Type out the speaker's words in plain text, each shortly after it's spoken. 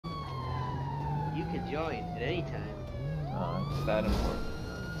could join at any time. It's that important.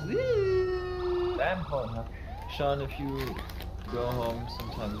 Woo! That important, huh? Sean, if you go home,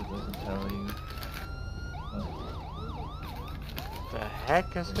 sometimes it doesn't tell you. The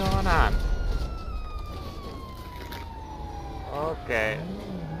heck is going on? Okay.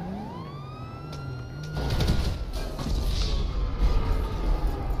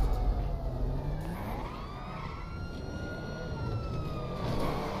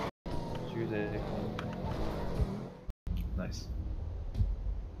 Nice.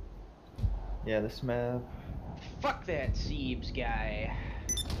 Yeah, this map. Fuck that Siebes guy.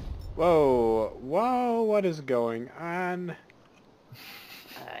 Whoa, whoa, what is going on?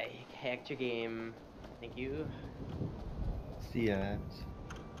 I hacked your game. Thank you. CS.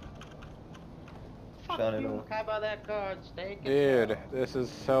 Fuck Sean, you, can I buy that card? Steak and Dude, shell. this is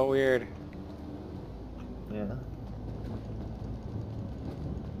so weird. Yeah.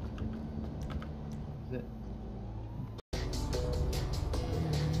 Is it?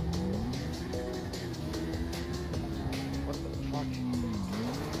 What the fuck?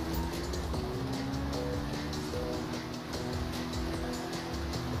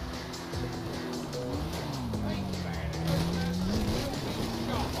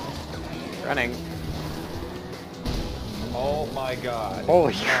 Running. Oh my god.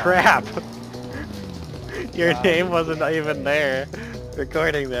 Holy crap! Your Wow. name wasn't even there.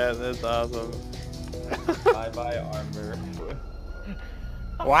 Recording that, that's awesome. Bye armor.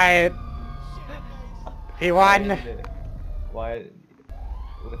 Wyatt! He won! Wyatt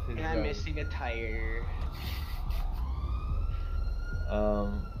with his And I'm missing a tire.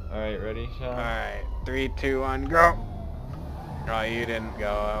 Alright, ready, Sean? Alright, 3, 2, 1, go! Oh, you didn't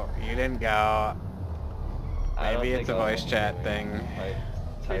go. You didn't go. I don't Maybe it's a think I'll voice go chat anyway. thing.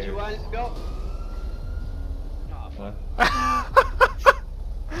 My 3, 2, 1, go! Oh, fuck.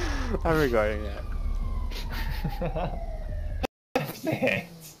 What? I'm recording that.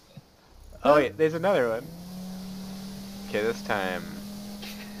 Thanks. Oh wait, there's another one. Okay, this time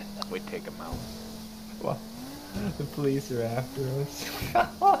we take him out. What? The police are after us.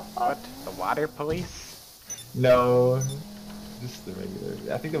 What? The water police? No, just the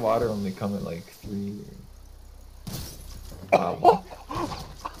regular. I think the water only come at like 3. Wow.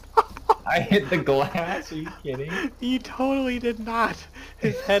 I hit the glass. Are you kidding? You totally did not.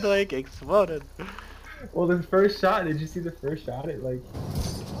 His head like exploded. Well, the first shot. Did you see the first shot? It like.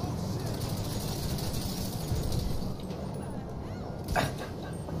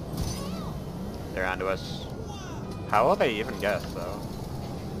 They're onto us. How will they even guess though?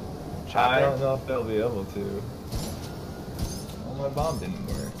 I Chopper? don't know if they'll be able to. Oh, my bomb didn't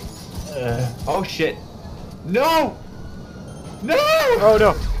work. Oh shit! No! No! Oh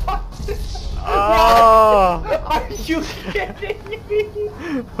no! Oh! Are you kidding me?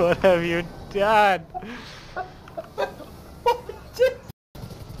 What have you done?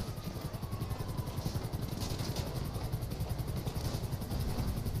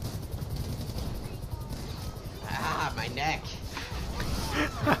 Ah, my neck.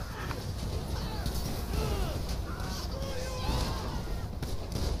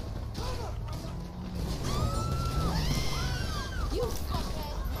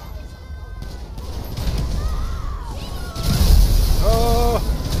 Oh!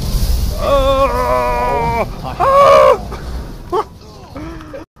 Oh!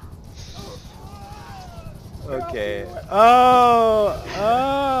 Okay. Oh!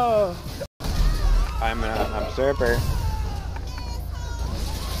 Oh! I'm an observer.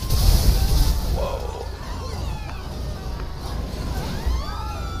 Whoa.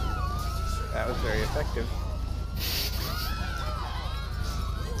 That was very effective.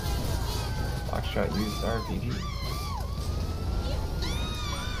 Foxtrot used RPG.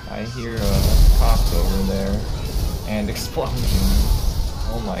 I hear cops over there and explosions.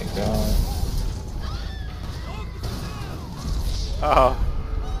 Oh my god. Oh.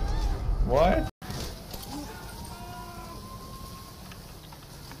 What?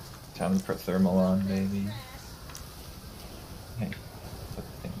 Time to put thermal on, baby. Hey, put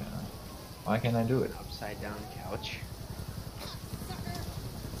the thing down. Why can't I do it? Upside down couch.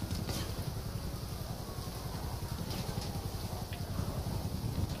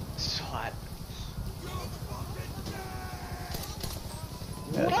 SWAT.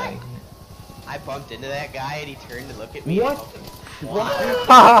 Yeah, What? I bumped into that guy and he turned to look at me. What?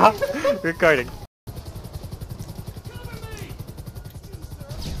 What? Recording.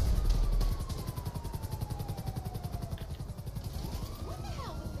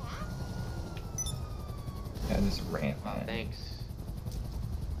 Yeah, just ran. Oh, thanks.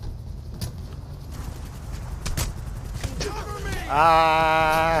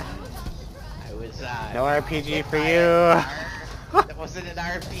 Ah. I was RPG for you. That wasn't an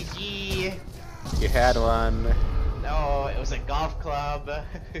RPG. You had one. No, it was a golf club.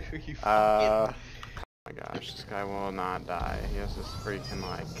 You fucking... Oh my gosh, this guy will not die. He has this freaking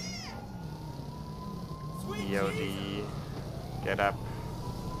like EOD. Get up.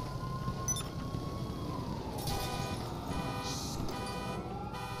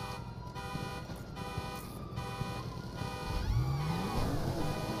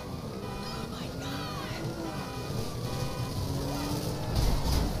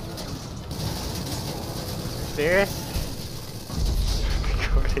 Serious?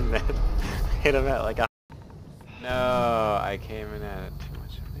 Recording that. Hit him at like a... No, I came in at too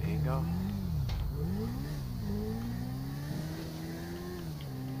much of an angle.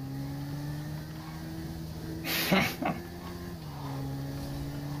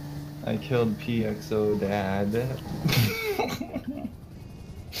 I killed PXO Dad.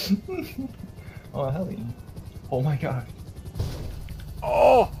 Oh, hell yeah. Oh my god.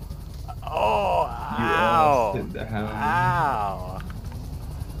 Oh! Oh! You Ow! almost hit the hound. Ow!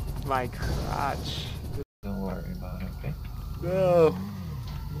 My crotch. Don't worry about it, okay? No!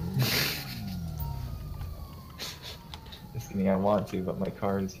 Just kidding, I want to, but my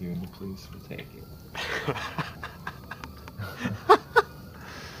car is here and the police will take it.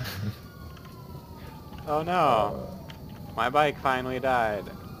 Oh no! My bike finally died.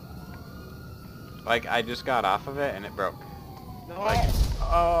 Like, I just got off of it and it broke. No. Like,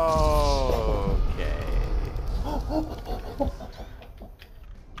 oh, okay.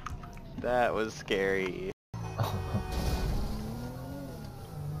 That was scary.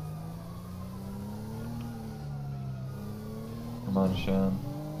 Come on, Sean.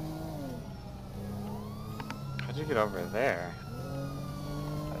 How'd you get over there?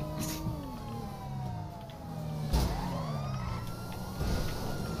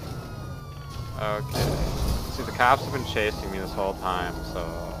 Okay. See, the cops have been chasing me this whole time, so...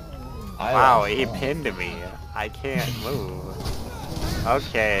 Wow, he pinned me. I can't move.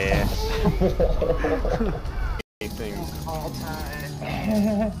 Okay. Anything. All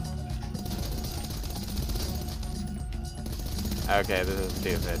time. Okay, this is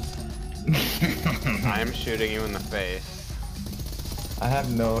stupid. I'm shooting you in the face. I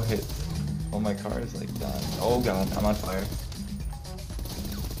have no hits. Oh, my car is like done. Oh god, I'm on fire.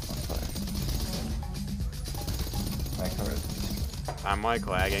 My car is... I'm like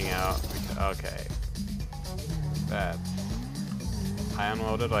lagging out. Okay. That's... I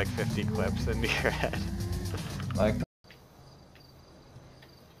unloaded like 50 clips into your head. My car...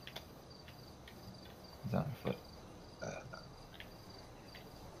 He's on foot.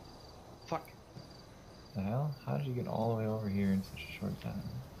 Fuck. The hell? How did you get all the way over here in such a short time?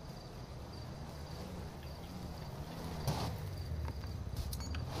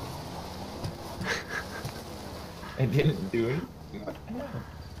 I didn't do it.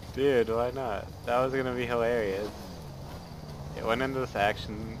 Dude, why not? That was gonna be hilarious. It went into this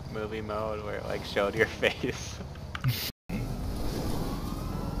action movie mode where it like showed your face.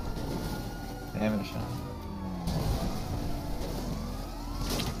 Damn it, Sean.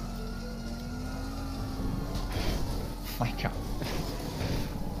 My god.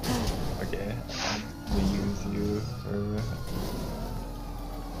 Okay, I'm gonna use you for...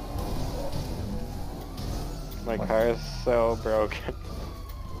 My car is so broken.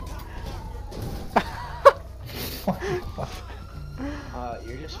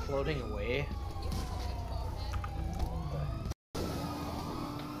 You're just floating away.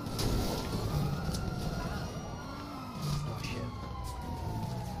 Oh shit.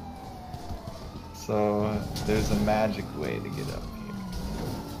 So, there's a magic way to get up here.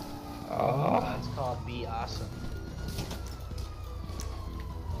 Oh, It's called Be Awesome.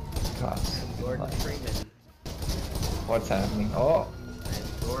 gosh. Gordon Freeman. What's happening? Oh!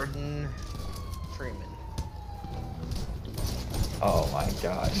 And Gordon Freeman. Oh my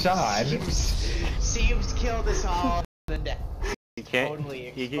god. Sean! Seems killed us all. The He can't.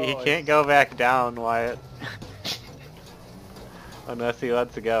 Totally He exposed. can't go back down, Wyatt. Unless he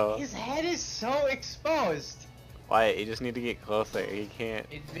lets it go. His head is so exposed. Wyatt, you just need to get closer. He can't.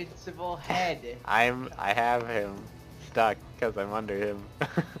 Invincible head. I have him stuck because I'm under him.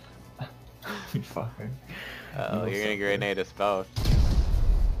 You fucker. Oh, You you're will gonna grenade us both.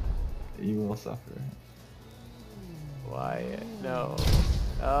 You will suffer. Wyatt, no.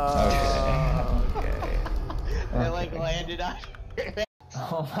 Oh, okay. I like landed on.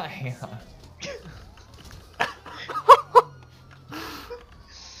 Oh my god.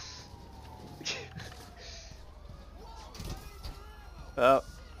 Oh,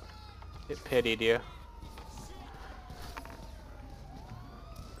 it pitied you.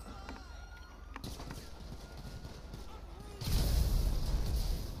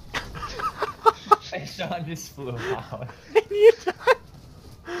 Sean just flew out. You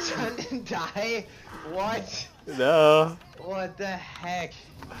Sean didn't die? What? No. What the heck?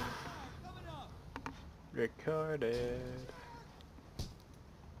 Recorded.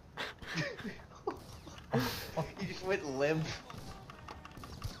 He just went limp.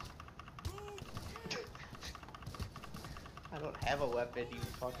 I don't have a weapon, you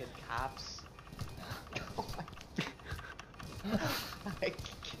fucking cops.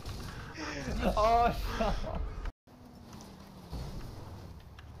 Oh no.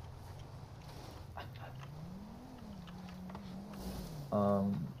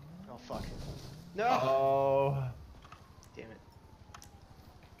 Oh fuck. No! Oh. Damn it.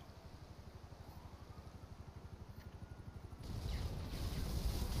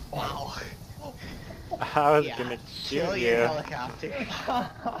 Wow. I was Yeah, gonna kill shoot your you. helicopter.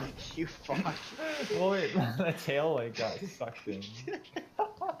 You fuck. Well, wait, the tail like got sucked in.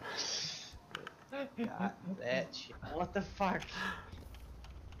 God, that shit. What the fuck?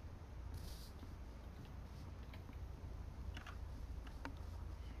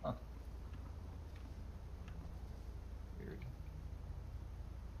 Huh. Weird.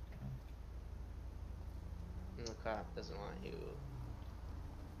 The cop doesn't want you.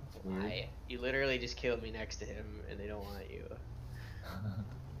 That's weird. Why? You literally just killed me next to him, and they don't want you.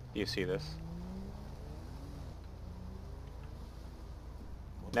 You see this?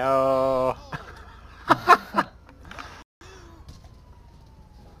 No.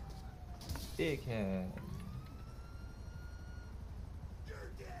 Dickhead.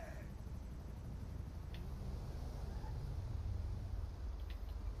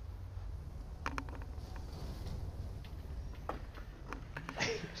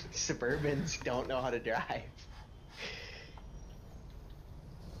 Suburbans don't know how to drive.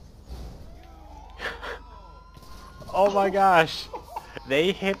 Oh my gosh.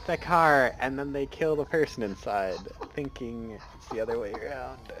 They hit the car and then they kill the person inside, thinking it's the other way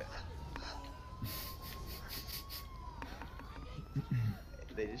around.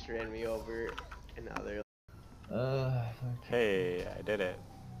 They just ran me over, and now they're. Hey, I did it.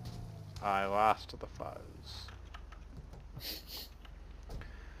 I lost the fuzz.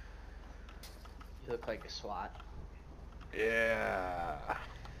 You look like a SWAT. Yeah.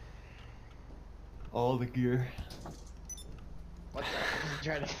 All the gear. What the? I'm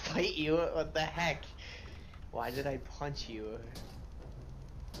trying to fight you. What the heck? Why did I punch you?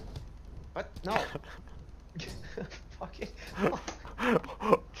 What? No. Fuck it.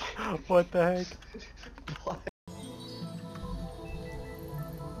 What the heck? What?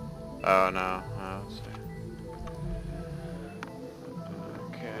 Oh no. Oh, sorry.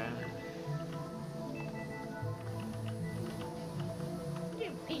 Okay.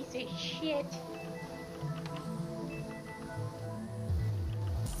 You piece of shit.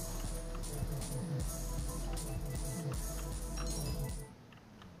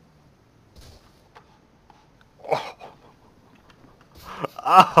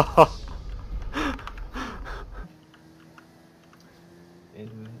 Oh.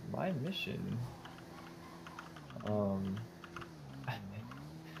 In my mission,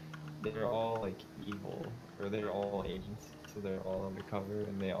 they're all like evil, or they're all agents, so they're all undercover,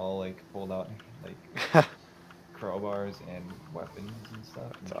 and they all like pulled out like crowbars and weapons and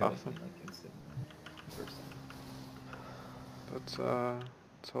stuff. That's and awesome. Like instant person.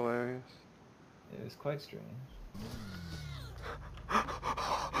 That's hilarious. It was quite strange.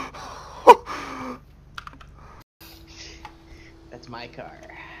 That's my car.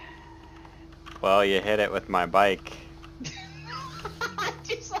 Well, you hit it with my bike.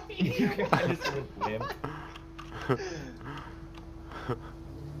 Just like You you. guys went limp.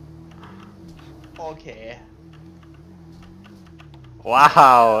 Okay.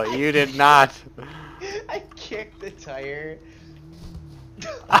 Wow, you did not. I kicked the tire.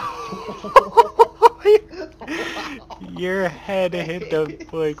 Your head hit the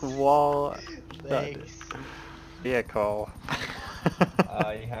like wall. Thanks. Vehicle.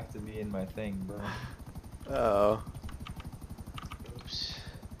 You have to be in my thing, bro. Oh, Oops.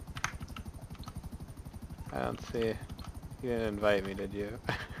 I don't see. You didn't invite me, did you?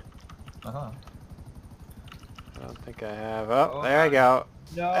 Uh-huh. I don't think I have. Oh, Oh, there I go.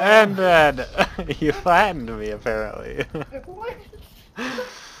 No! And then you flattened me, apparently. What?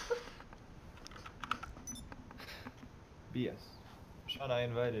 BS. Sean, I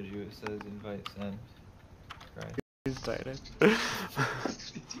invited you. It says invite sent. Right. You started. Did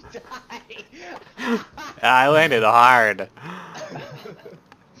you die? I landed hard.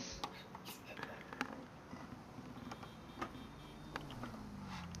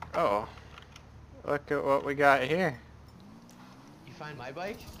 Oh, look at what we got here. You find my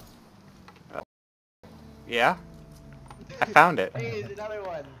bike? Yeah? I found it. Hey, there's another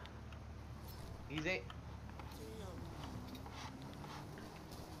one. Easy.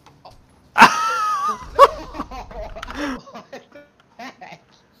 What the heck?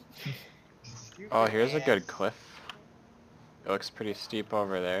 Oh, here's a Stupid good ass. cliff. It looks pretty steep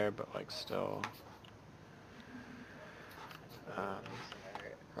over there, but like still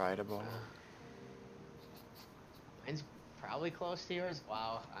rideable. Mine's probably close to yours.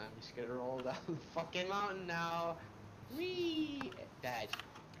 Wow, I'm just gonna roll down the fucking mountain now. Whee! Dad.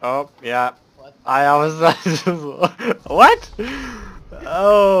 Oh, yeah. What? I was what?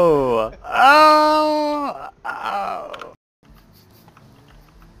 Oh. Oh. Oh.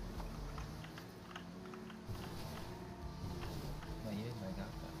 My ears, I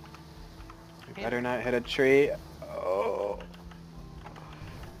got that. You better not hit a tree. Oh.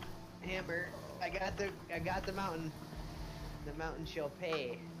 Hammer. I got the mountain. The mountain shall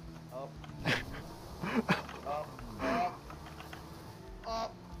pay. Oh. Oh. Oh.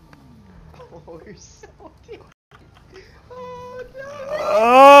 Oh. Oh, you're so deep. Oh no.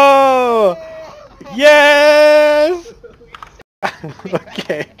 Oh. Yes.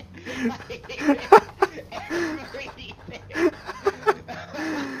 Okay.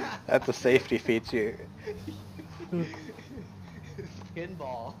 That's a safety feature.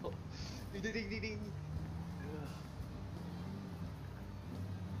 Pinball. Ding, ding, ding, ding.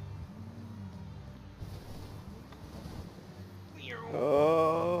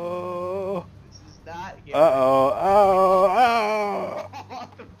 Oh. This is not good. Uh-oh. Oh. Oh.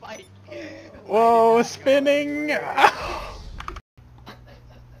 The bike. Whoa, spinning.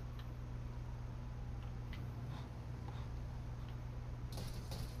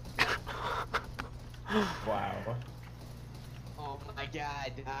 Wow. Oh my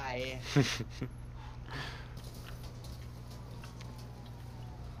god, die.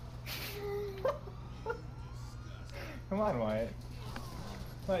 Come on, Wyatt.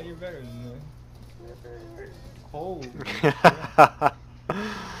 Wyatt, you're better than this. Holy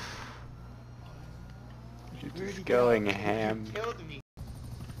You're just going ham. You killed me.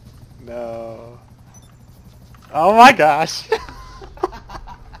 No. Oh my gosh.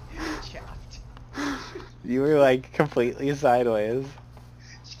 Chopped. You were like completely sideways.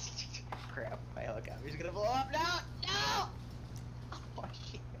 Crap, my helicopter's gonna blow up. No! No! Oh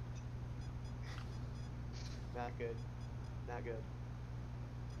shit. Not good. Not good.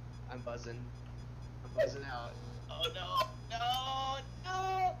 I'm buzzing. I'm buzzing out. Oh no! No!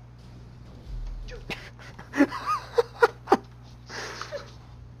 No!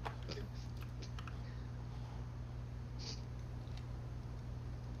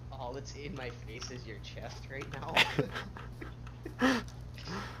 All that's in my face is your chest right now.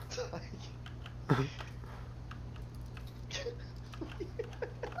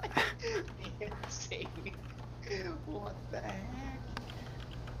 Insane. What the heck?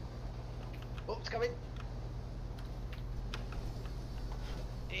 Oh, it's coming.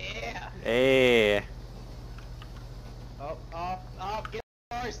 Yeah. Hey. Oh, oh, oh, get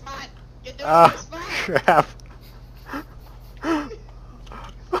the door spot. Get the door Oh spot. crap.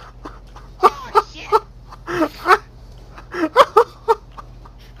 Oh shit.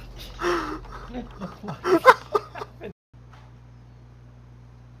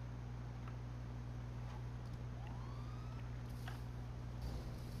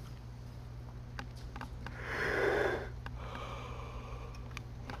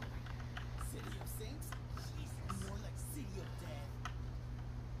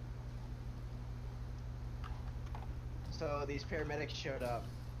 So these paramedics showed up,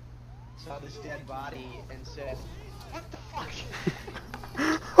 saw this dead body, and said, "What the fuck?"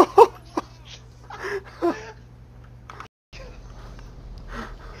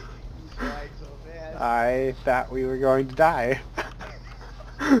 He's trying so fast. I thought we were going to die.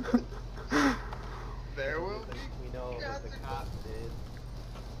 There will be. We know what the cop did.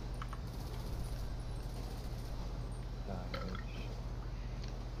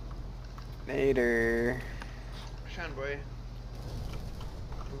 Later. Sean boy.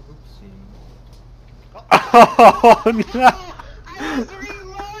 Oopsie. Oh no! I was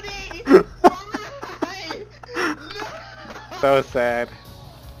reloading! Why? No! So sad.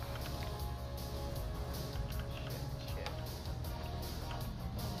 Shit.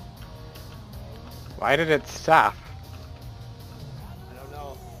 Why did it stop? I don't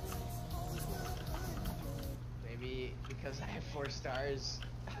know. Maybe because I have 4 stars,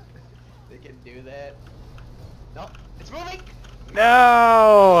 they can do that. No, it's moving!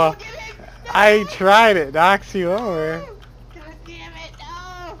 No! Get it! No! I tried it. Knocks you over. God damn it!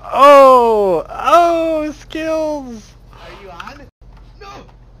 No! Oh! Oh! Skills! Are you on? No!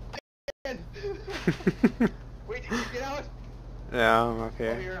 Man. Wait, did you get out? Yeah, I'm up Oh,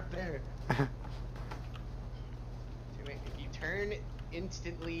 here. you're up there. Wait, if you turn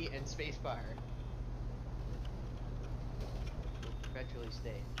instantly and spacebar, you'll perpetually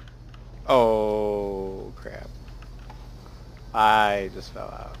stay. Oh, crap. I just fell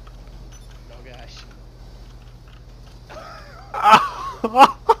out. Oh gosh.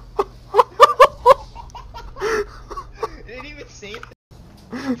 It didn't even say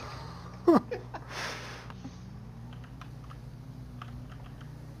that.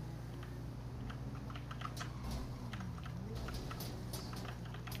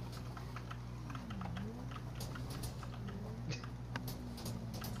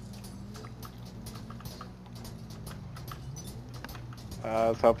 I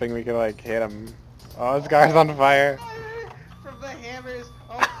was hoping we could like hit him. Oh, his car's on fire. From the hammers.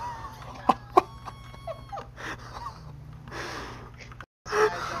 Oh.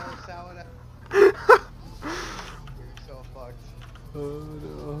 You're so fucked. Oh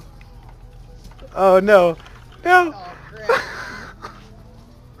no. Oh no. No. Oh crap.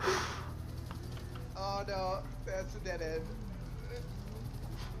 Oh no, that's a dead end.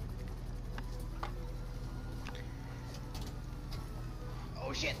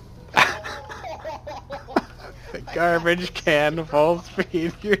 Oh shit. The garbage can full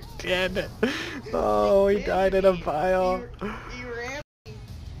speed. You're dead. Oh, he died in a pile. He ran.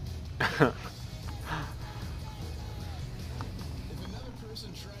 If another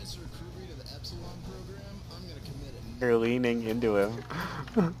person tries to recruit me to the Epsilon program, I'm gonna commit it. You're leaning into him.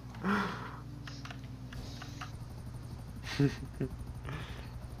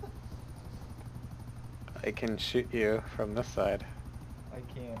 I can shoot you from this side. I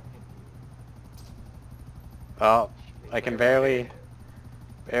can't hit Oh, I can barely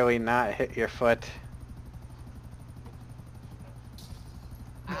not hit your foot.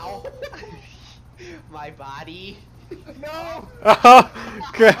 Ow. My body. No. Oh,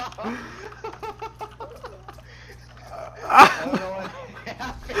 good. I don't know what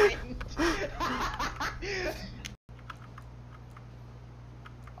happened.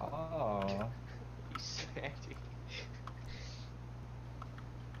 Oh. He smacked me.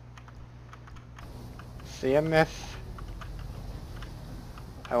 Seeing this?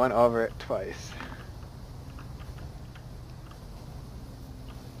 I went over it twice.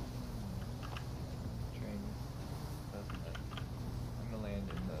 Train doesn't let me. I'm gonna land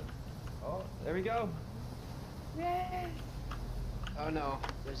in the. Oh, there we go. Yay! Oh no,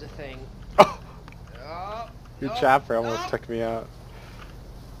 there's a thing. Oh, Oh, your no, chopper almost no. took me out.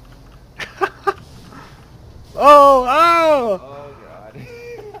 Oh, oh! Oh god.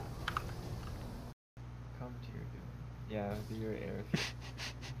 Come to your doom. Yeah, your air.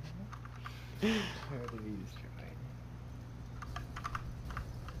 Where to be destroyed.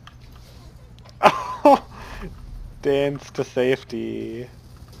 Oh! Dance to safety.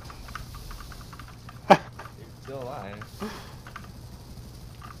 You're still alive.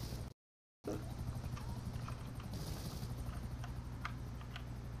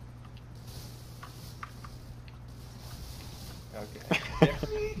 Okay.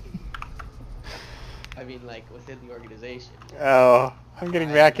 I mean, like, within the organization. Oh, I'm getting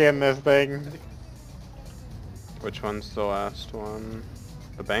back in this thing. Which one's the last one?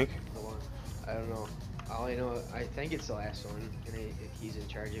 The bank? The one. I don't know. All I know, I think it's the last one, and he's in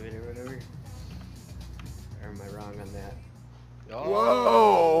charge of it or whatever. Or am I wrong on that? Oh,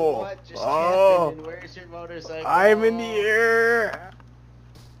 Whoa! what just Oh! happened? Where's your motorcycle? I'm in the air!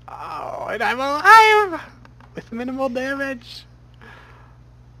 Oh, and I'm alive! With minimal damage!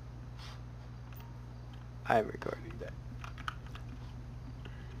 I'm recording that.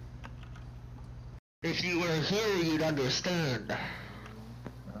 If you were here, you'd understand.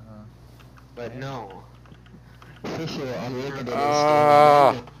 Uh-huh. But Yeah. no. Official unlimited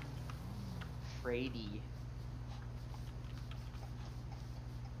Oh! Frady.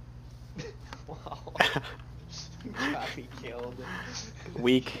 Wow. Got me killed.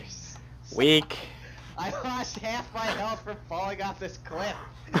 Weak. Weak. I lost half my health from falling off this cliff.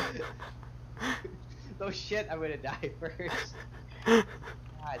 No shit, I'm gonna die first. God,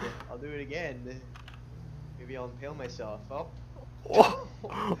 I'll do it again. Maybe I'll impale myself. Oh.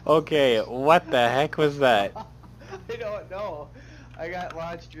 Okay, what the heck was that? I don't know. I got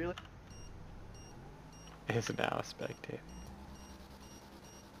launched really. Is now a spectator.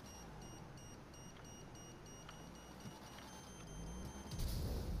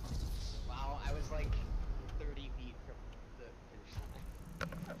 Wow, I was like 30 feet from the finish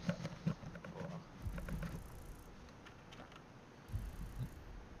line. Cool.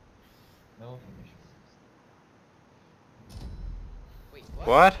 No finish. Wait, what?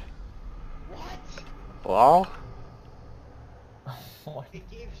 What? What? Well, What? It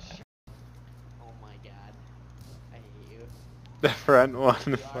gave oh my god. I hate you. the front one.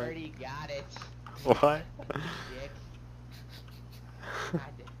 You already got it. What? Dick. God.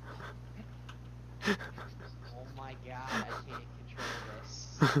 Oh my god, I can't control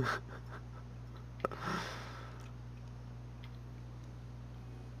this.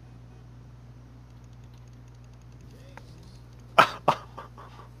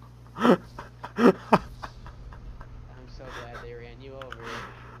 I'm so glad they ran you over.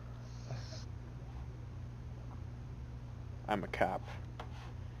 I'm a cop.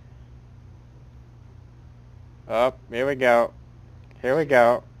 Oh, here we go. Here we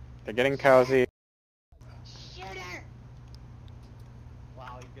go. They're getting cozy. Shoot her!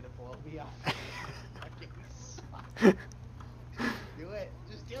 Wow, you're gonna blow me off. Fucking suck. Do it.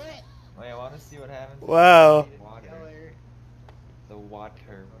 Just do it. Wait, I want to see what happens. Wow. Water. Kill her. The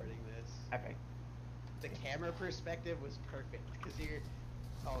water. Recording this. Epic. The camera perspective was perfect because you're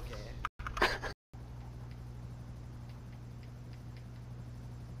okay.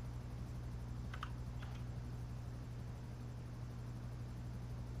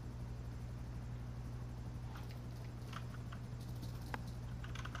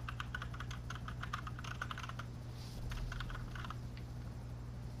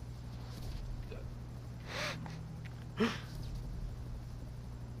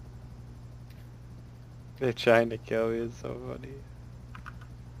 They're trying to kill me, it's so funny.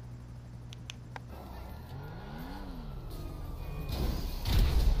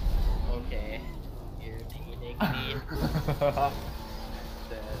 Okay. You're dating me.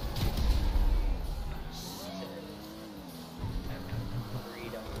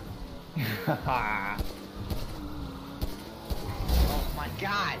 Burrito. Oh my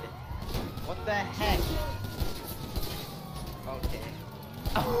god! What the heck? Okay.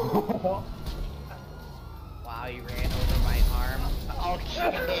 Wow, you ran over my arm.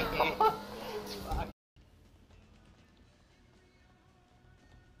 Okay. Fuck.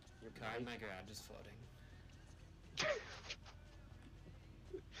 Your Car in my garage is floating.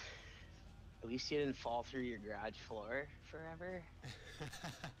 At least you didn't fall through your garage floor forever.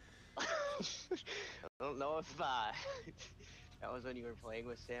 I don't know if that was when you were playing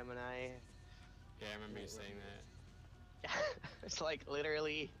with Sam and I. Yeah, I remember you saying that. It's like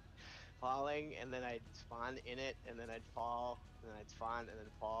literally falling, and then I'd spawn in it, and then I'd fall, and then I'd spawn, and then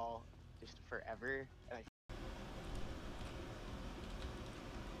fall, just forever. And I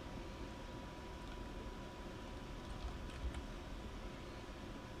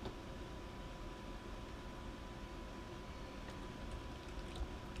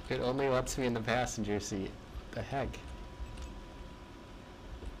It only lets me in the passenger seat. The heck?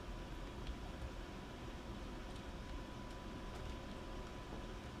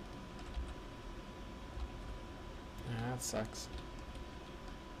 Yeah, that sucks.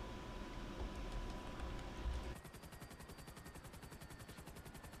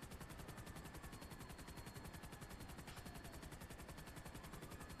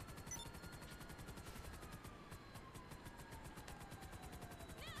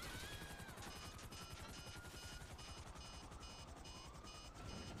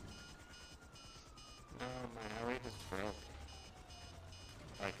 No, my Harry just broke.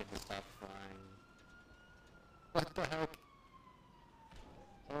 I could just stop flying. What the heck?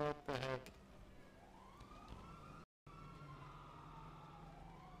 What the heck?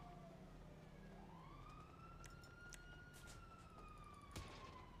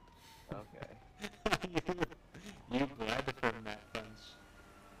 Okay. you bled from that punch.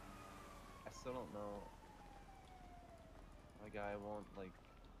 I still don't know. My guy won't like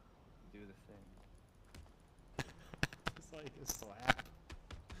do the thing. It's like a slap.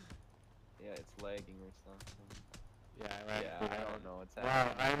 Yeah, it's lagging or something. Yeah, Yeah, I don't know what's Wow,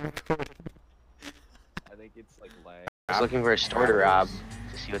 happening. I'm recording. I think it's like lag. was looking for a store to rob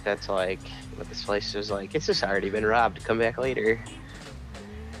to see what that's like, what this place is like. It's just already been robbed. Come back later.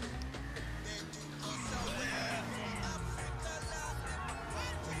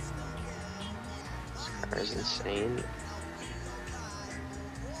 This car is insane.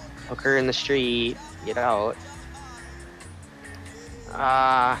 Hooker in the street. Get out.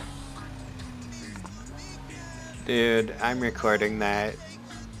 Dude, I'm recording that.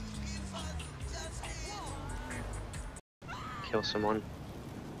 Kill someone.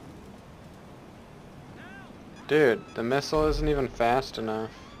 Dude, the missile isn't even fast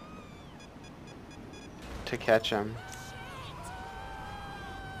enough to catch him.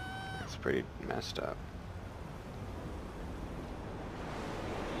 It's pretty messed up.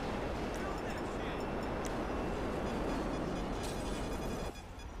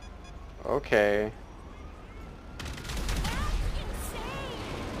 Okay.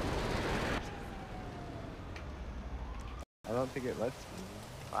 don't think it lets me.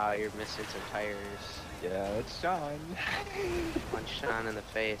 Wow, you're missing some tires. Yeah, it's Sean. Punch Sean in the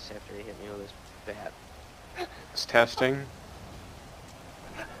face after he hit me with his bat. It's testing.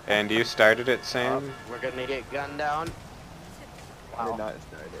 And you started it, Sam? We're gonna get gunned down. I did Wow. not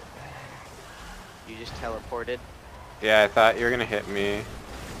start it. You just teleported. Yeah, I thought you were gonna hit me.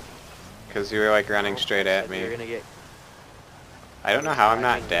 Cause you were like running straight at me. You're gonna get I don't know how I'm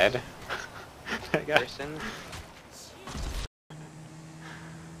not dead. person.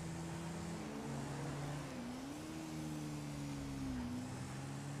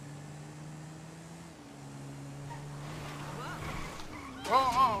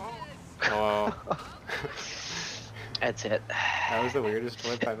 Oh, That's it. that was the weirdest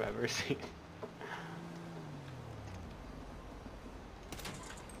flip I've ever seen.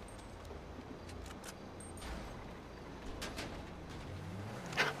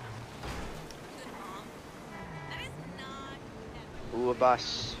 Ooh, a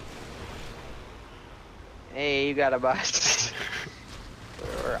bus. Hey, you got a bus.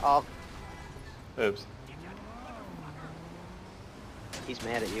 We're all. Oops. He's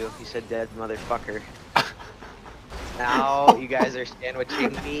mad at you. He said dead motherfucker. Now you guys are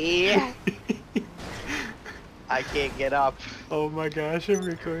sandwiching me. I can't get up. Oh my gosh, I'm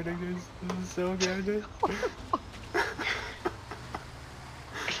recording this. This is so good.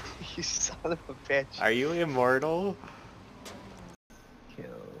 You son of a bitch. Are you immortal? Kill.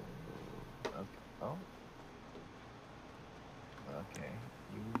 Okay. Oh. Okay.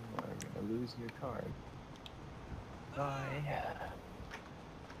 You are gonna lose your card. Bye.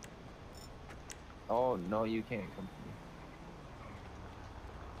 Oh no, you can't come to me.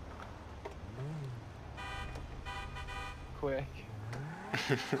 Quick.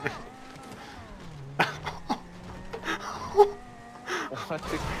 What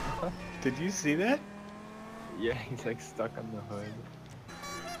the? Did you see that? Yeah, he's like stuck on the hood.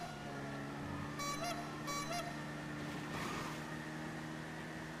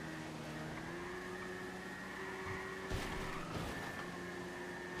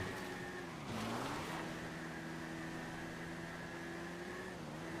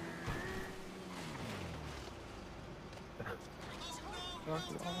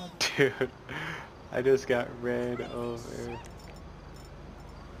 Dude, I just got ran over.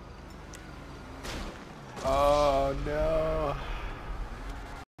 Oh no.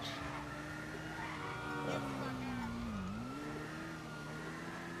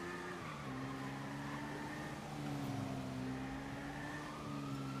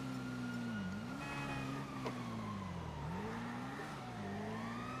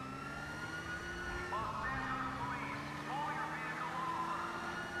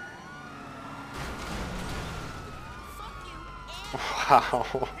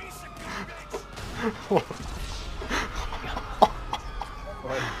 Wow.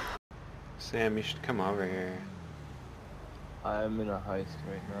 What? Sam, you should come over here. I'm in a heist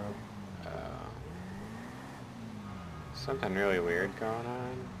right now. Something really weird going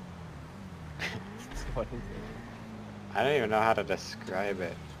on. What is it? I don't even know how to describe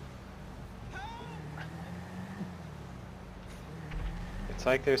it. It's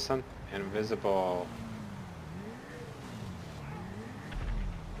like there's some invisible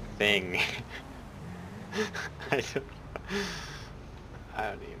thing. I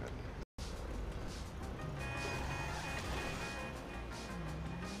don't even.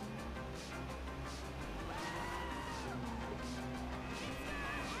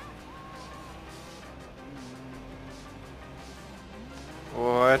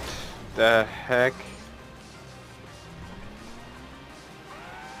 What the heck?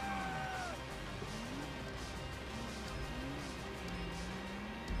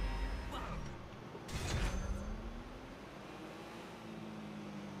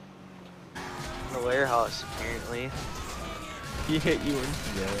 The warehouse, apparently. He hit you into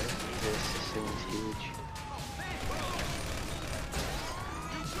there. This thing's huge.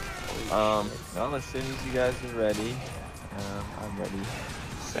 Well, as soon as you guys are ready, I'm ready.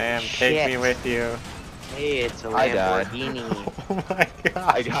 Sam, take me Shit. with you. Hey, it's a I died. Lamborghini. Oh my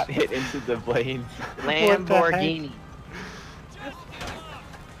god. I got hit into the blade. Lamborghini.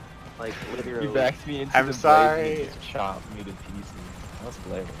 Like, literally. You backed me into I'm the sorry. blade and just chopped me to pieces. That was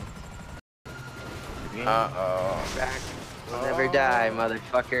hilarious. Uh-oh. Back. We'll never die,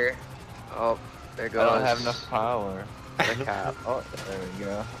 motherfucker. Oh, there goes. I don't have enough power. the cop. Oh, there we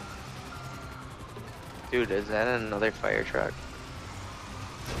go. Dude, is that another fire truck?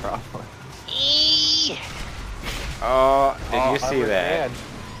 Probably. Oh, did you I see was that? mad.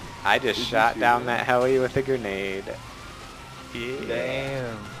 I just Did you shot see down that? that heli with a grenade. Yeah.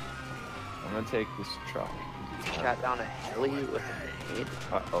 Damn. I'm gonna take this truck. 'cause Shot down a heli with a grenade.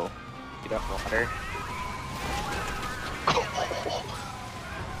 Uh-oh. Get up water.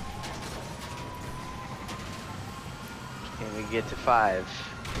 Can we get to 5?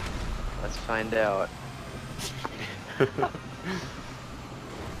 Let's find out.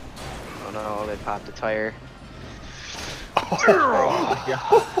 Oh no, they popped a tire. Oh my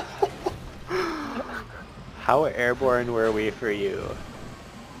god. How airborne were we for you?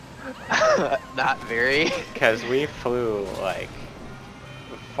 Not very. Because we flew, like,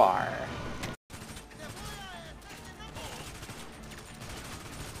 far.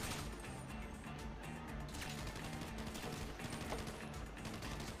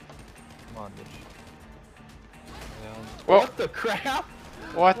 Come on, bitch. Whoa. What the crap?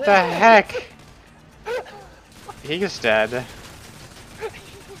 What the heck? He's dead.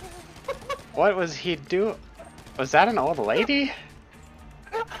 What was he do? Was that an old lady?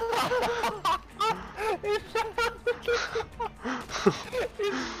 Does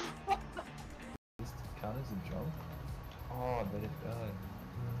this count as a jump? Oh, I bet it does.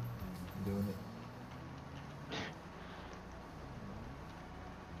 I'm doing it.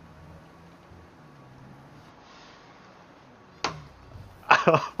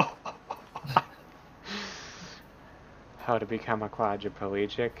 How to become a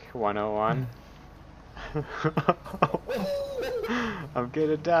quadriplegic 101. I'm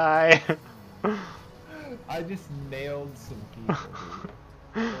gonna die. I just nailed some people.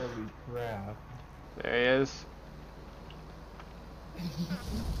 Dude. Holy crap. There he is.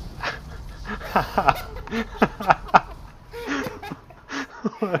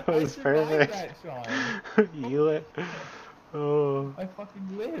 That was perfect. That, Sean. You lit. Oh. I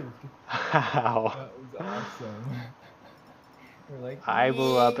fucking lived. How? That was awesome. We're like, I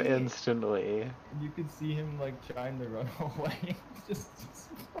blew up "Yay!" instantly. You could see him like trying to run away. just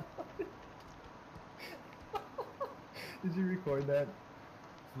Did you record that?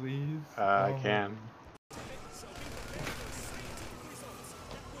 Please? I can.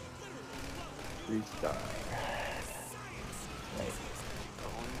 3-star. Right.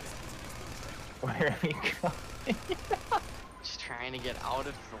 Where are we going? Just trying to get out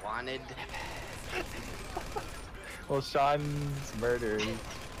of the wanted. Well, Sean's murder.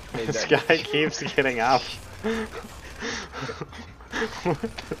 made This that- guy keeps getting up. What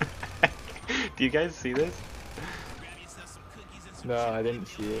the heck? Do you guys see this? No, I didn't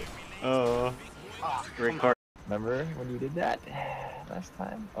see it. Oh. Record. Remember when you did that last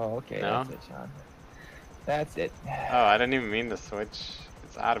time? Oh, okay. No. That's it, Sean. That's it. Oh, I didn't even mean to switch.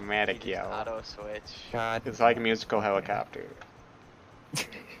 It's automatic, yo. Auto switch. God. It's like a musical helicopter.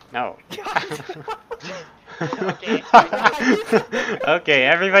 No. Okay. Okay,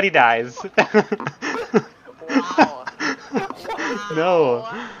 everybody dies. Wow. No.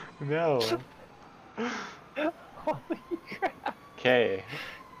 No. Holy crap. Okay.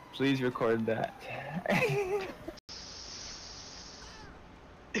 Please record that.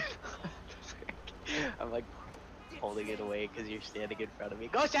 I'm like holding it away because you're standing in front of me.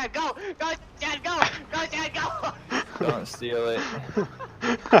 Go, Chad, go! Go, Chad, go! Go, Chad, go! Don't steal it.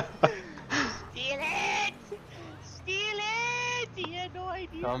 Steal it! Steal it! You had no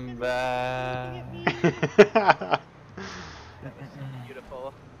idea. Come back.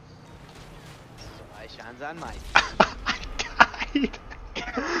 Beautiful. So why Sean's on my Died.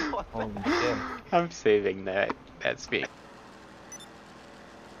 Holy shit. I'm saving that speak.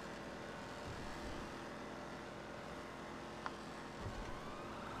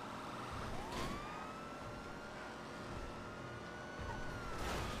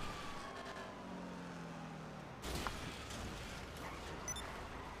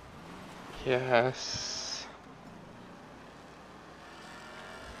 Yes.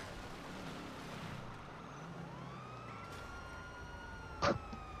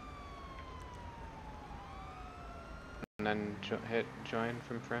 And then hit join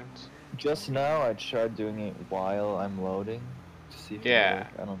from friends. Just now, I tried doing it while I'm loading to see if Yeah. it work.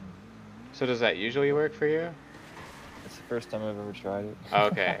 I don't know. So does that usually work for you? It's the first time I've ever tried it.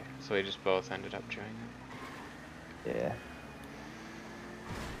 Okay, so we just both ended up trying it. Yeah.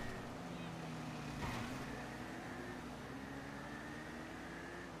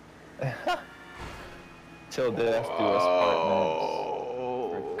 Till death do us part, man.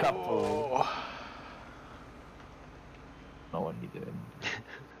 For a couple. I don't know what he did.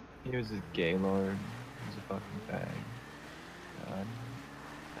 He was a gay lord. He was a fucking fag. God.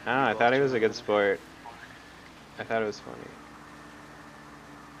 Oh, I thought he was a good sport. I thought it was funny.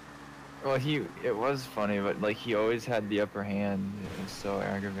 Well, it was funny, but like he always had the upper hand. It was so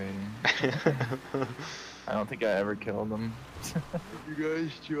aggravating. I don't think I ever killed him. You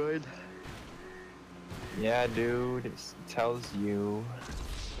guys joined. Yeah, dude, it tells you.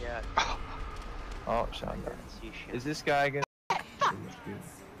 Yeah. Oh, Sean. You should. Is this guy gonna?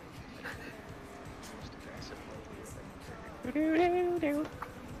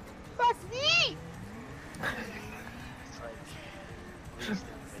 Fuck me! It's like, at least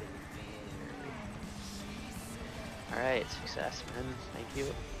alright, success, man. Thank you.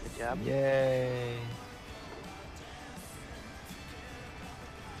 Good job. Yay!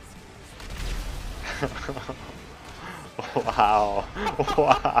 Wow.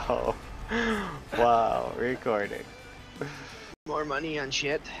 Wow. Wow. Recording. More money on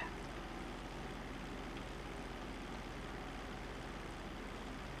shit.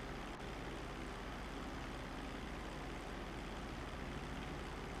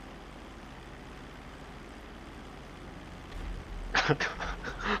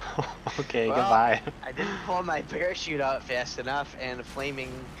 Okay, Well, goodbye. I didn't pull my parachute out fast enough, and a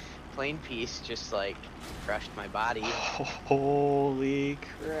flaming plane piece just like crushed my body. Holy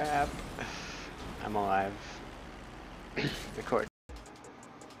crap. I'm alive. Record.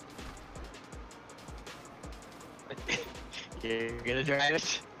 You're gonna drive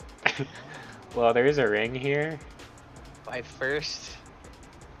it? Well, there is a ring here. My first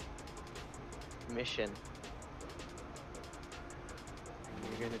mission.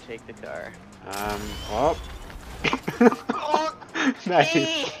 You're gonna take the car. Oh. Oh,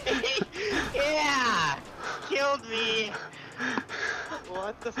 Nice. yeah! Killed me!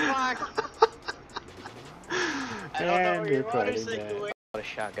 What the fuck? I don't know And where your recording motorcycle went. A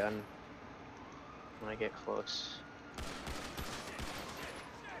shotgun when I get close.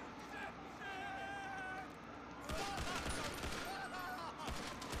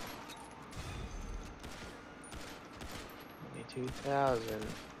 $22,000.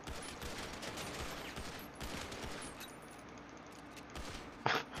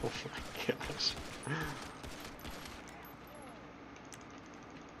 Oh my gosh.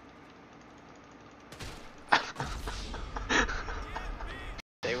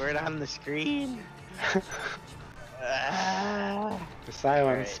 They weren't on the screen.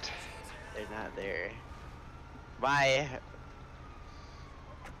 Silenced. They're not there. Bye.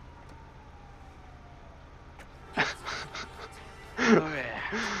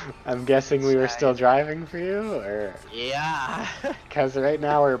 I'm guessing we were still driving for you, or? Yeah. Because right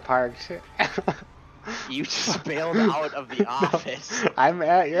now we're parked. You just bailed out of the office. I'm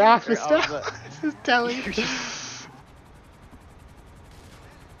at your office Or now. of the- This is telling.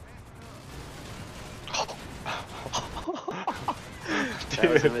 That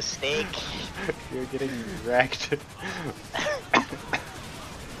was a Dude, mistake. you're getting wrecked.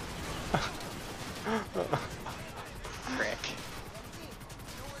 Frick.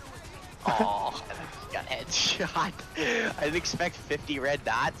 Oh, I got headshot. I didn't expect 50 red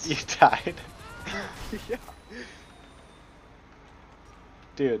dots. You died. Yeah.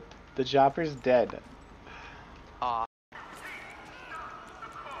 Dude, the chopper's dead. Aw.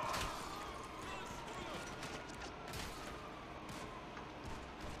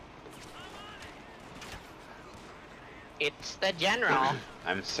 It's the general.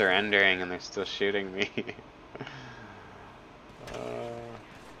 I'm surrendering and they're still shooting me.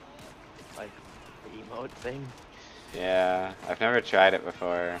 Like the emote thing. Yeah, I've never tried it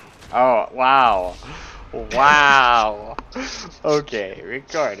before. Oh, wow. Wow. Okay,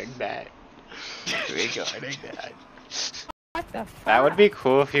 recording that. Recording that. What the fuck? That would be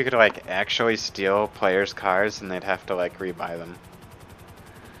cool if you could, like, actually steal players' cars and they'd have to, like, rebuy them.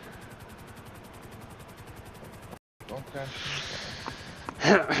 Don't crash.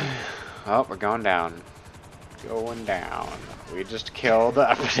 Oh, we're going down. Going down. We just killed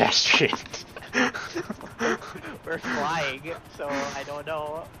a pedestrian. We're flying, so I don't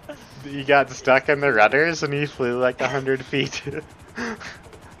know. He got stuck in the rudders and he flew like 100 feet.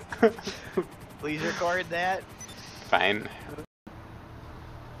 Please record that. Fine.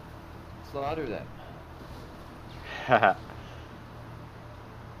 Slaughter them. You've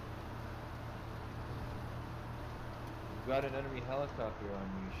got an enemy helicopter on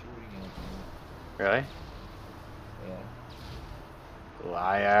you shooting at you. Really? Yeah.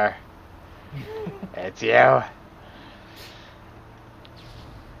 Liar. It's you.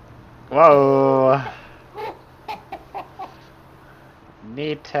 Whoa.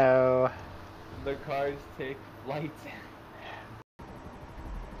 Neato. The cars take flight.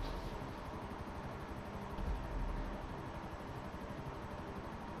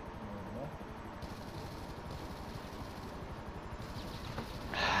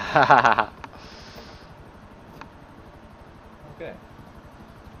 Okay.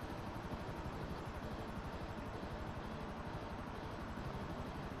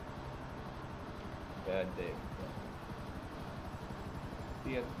 Bad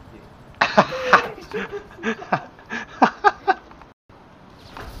see at the gate.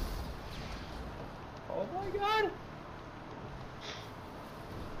 Oh my god!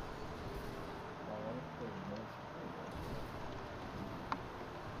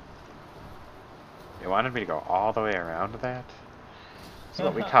 You wanted me to go all the way around that? That's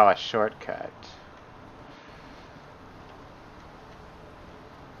what we call a shortcut.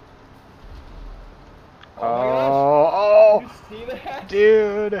 Oh, did you see that?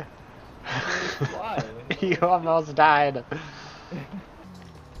 Dude! Fly. You almost died.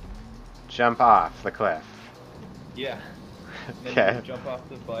 Jump off the cliff. Yeah. And then Okay. you jump off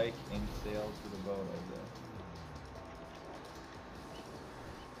the bike and sail to the boat like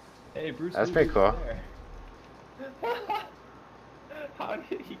that. Hey, Bruce. That's Lee pretty was cool. there. How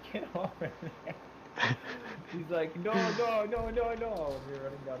did he get over there? He's like, no, no, no, no, no. And you're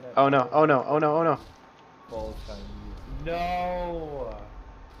running down that. Oh no, oh no, oh no, oh no. Ball time. No.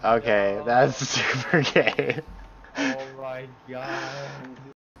 Okay, No. that's super gay. Oh my god.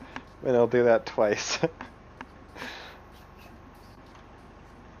 And I'll do that twice.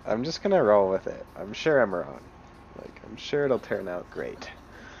 I'm just gonna roll with it. I'm sure I'm wrong. Like, I'm sure it'll turn out great.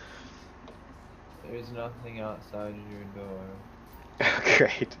 There's nothing outside your door.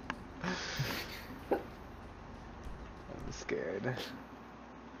 Great. I'm scared.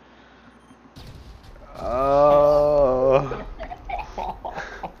 Oh.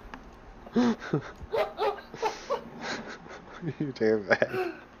 You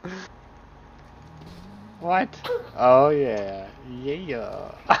dirtbag. What? Oh yeah.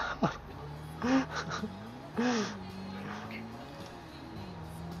 Yeah.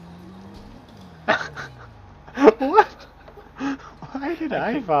 What? Why did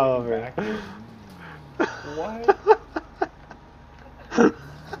I fall over? What?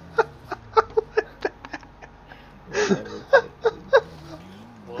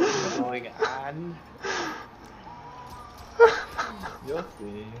 What's going on? You'll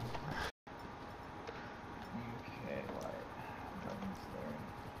see. Okay, right. Nothing's there.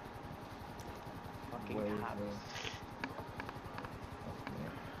 Fucking Wait, cops. wait.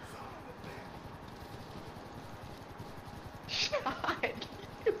 God.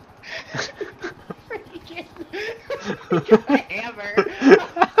 Freaking. You got a hammer.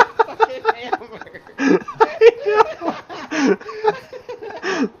 Fucking hammer.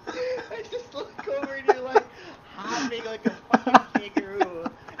 I just look over and you're like hopping like a fucking kangaroo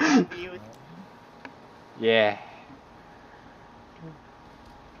at me with. Yeah.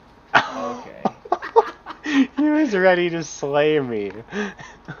 Okay. He was ready to slay me.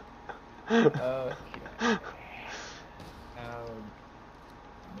 Okay.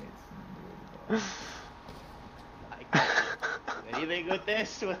 Anything with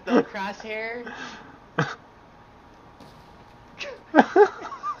this with no crosshair? Fucking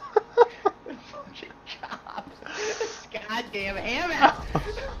cops. This goddamn hammer.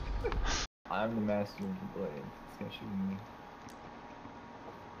 I'm the master of the blade. It's gonna shoot me.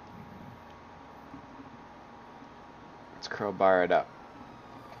 Let's crowbar it up.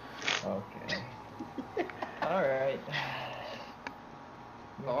 Okay. Alright.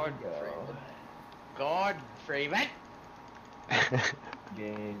 God go. frame it. God frame it.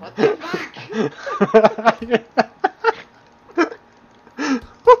 Game. What the fuck?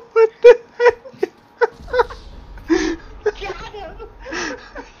 What the heck? Got him.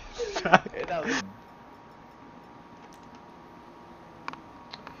 That was-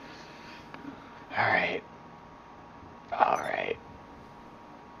 Alright. Alright.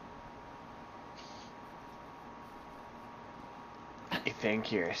 You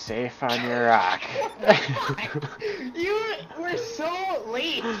think you're safe on your rock. You were so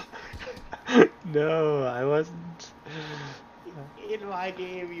late. No, I wasn't. In my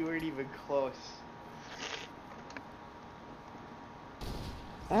game, you weren't even close.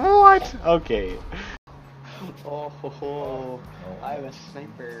 What? Okay. Oh, ho, ho. I have a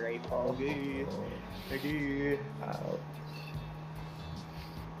sniper rifle. Okay. Okay. Ouch.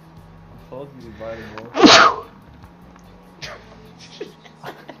 I told you to buy the more.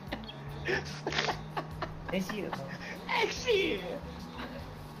 It's you. Exie!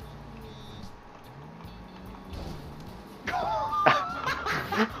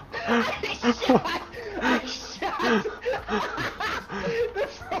 I shot the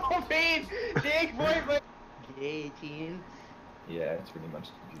propane dig boy, but 18. Yeah, it's pretty much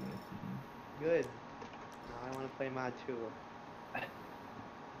Good. Now I want to play mod 2.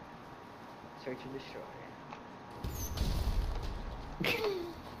 Search and destroy.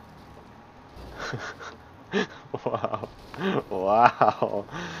 Wow. Wow.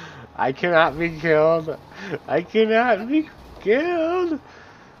 I cannot be killed. I cannot be killed.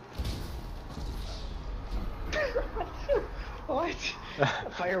 What? A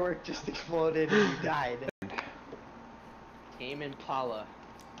firework just exploded and you died. Tame Impala.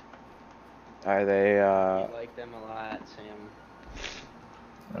 Are they, You like them a lot, Sam.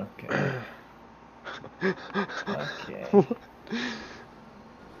 Okay. Okay.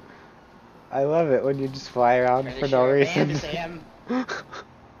 I love it when you just fly around Trying to for no share a reason. band, Sam.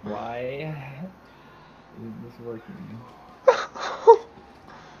 Why is this working?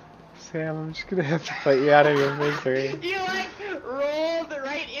 Sam, I'm just gonna have to put you out of your misery. You like rolled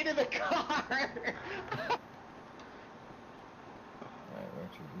right into the car. Alright,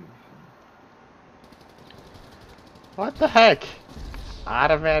 retribution. What the heck?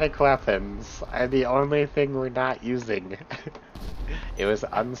 Automatic weapons are the only thing we're not using. It was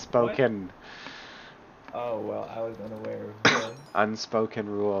unspoken. Oh, well, I was unaware of this. Unspoken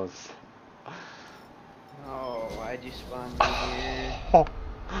rules. Oh, why'd you spawn me here?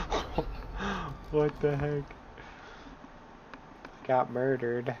 What the heck? Got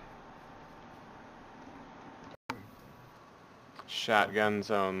murdered. Shotguns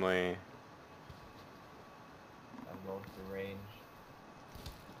only. I'm going for range.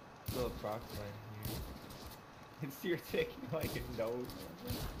 Still approximately here. It's you're taking like a nose.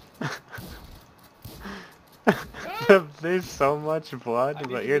 There's so much blood, I but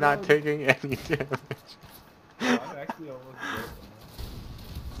didn't you're not know. taking any damage. I'm actually almost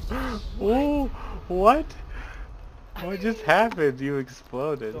dead. Ooh, what? What just happened? You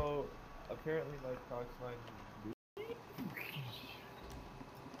exploded. So, apparently my proximine...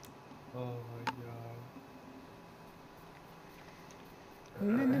 Oh my god.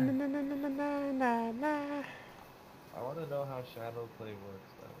 I want to know how shadow play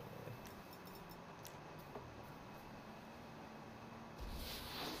works, by the way.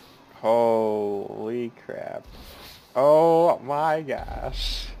 Holy crap. Oh my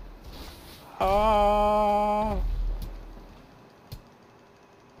gosh. Oh.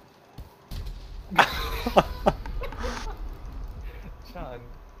 John,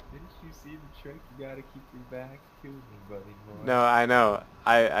 didn't you see the trick? You gotta keep your back to me, buddy boy. No, I know.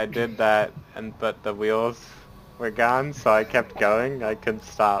 I did that, but the wheels were gone, so I kept going. I couldn't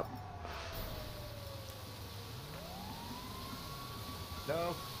stop.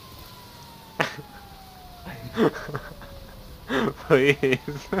 No. Please,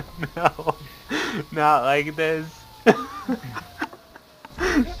 no, not like this.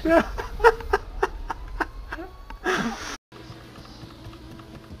 No.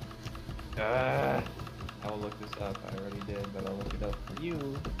 I'll look this up. I already did, but I'll look it up for you.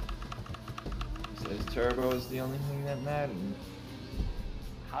 It says turbo is the only thing that matters.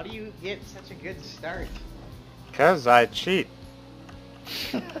 How do you get such a good start? 'Cause I cheat.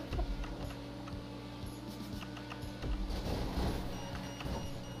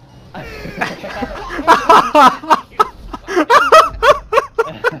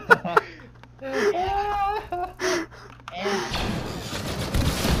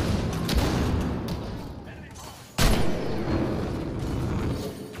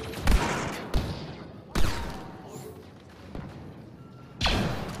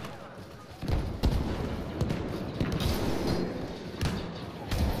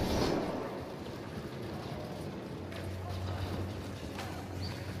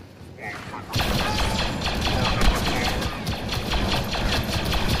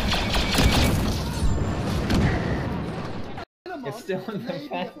 It's still in the Maybe a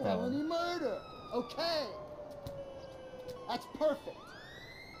background. felony murder. Okay. That's perfect.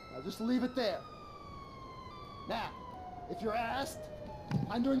 Now just leave it there. Now, if you're asked,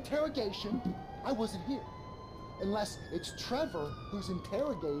 under interrogation, I wasn't here. Unless it's Trevor who's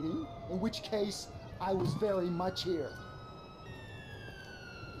interrogating, in which case I was very much here.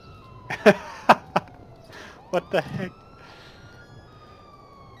 What the heck?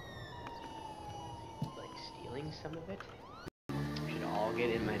 Like stealing some of it? We should all get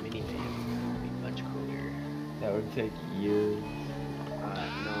in my minivan. It would be much cooler. That would take years.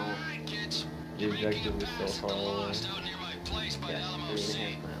 No. The objective is so far away. Yes, 3.5 miles.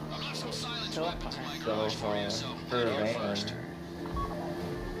 So far. So far. For a van.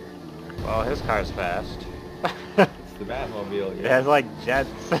 Well, his car's fast. It's the Batmobile. It has like jets.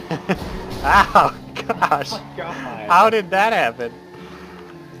 Ow, gosh. Oh my god. How did that happen?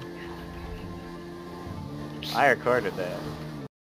 I recorded that.